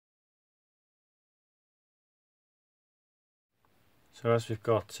So as we've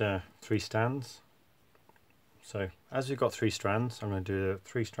got 3 strands, I'm going to do a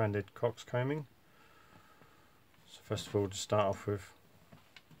 3-stranded cockscombing. So first of all, just start off with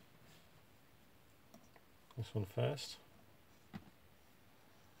this one first.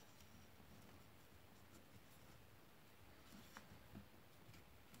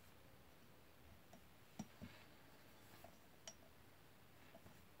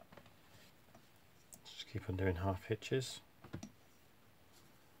 Just keep on doing half hitches.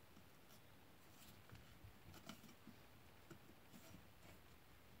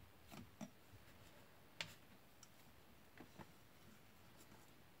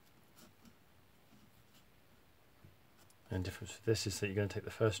 And the difference with this is that you're going to take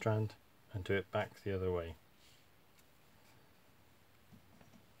the first strand and do it back the other way.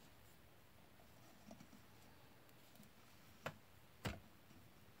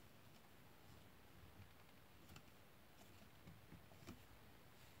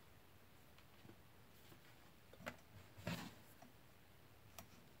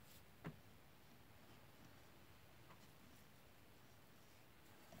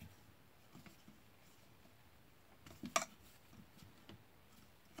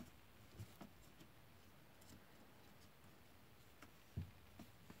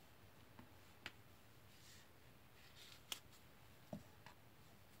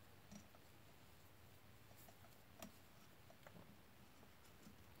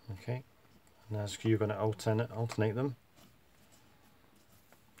 Okay, and as you're going to alternate them,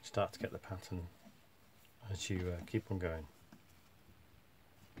 start to get the pattern as you keep on going.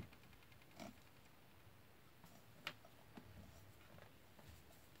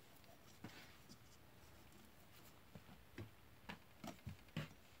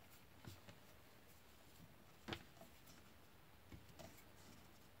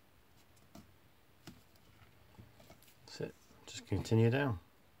 That's it, just continue down.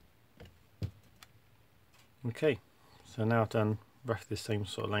 Okay, so now I've done roughly the same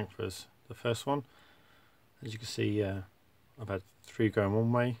sort of length as the first one. As you can see, I've had 3 going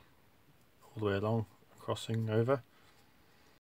one way, all the way along, crossing over.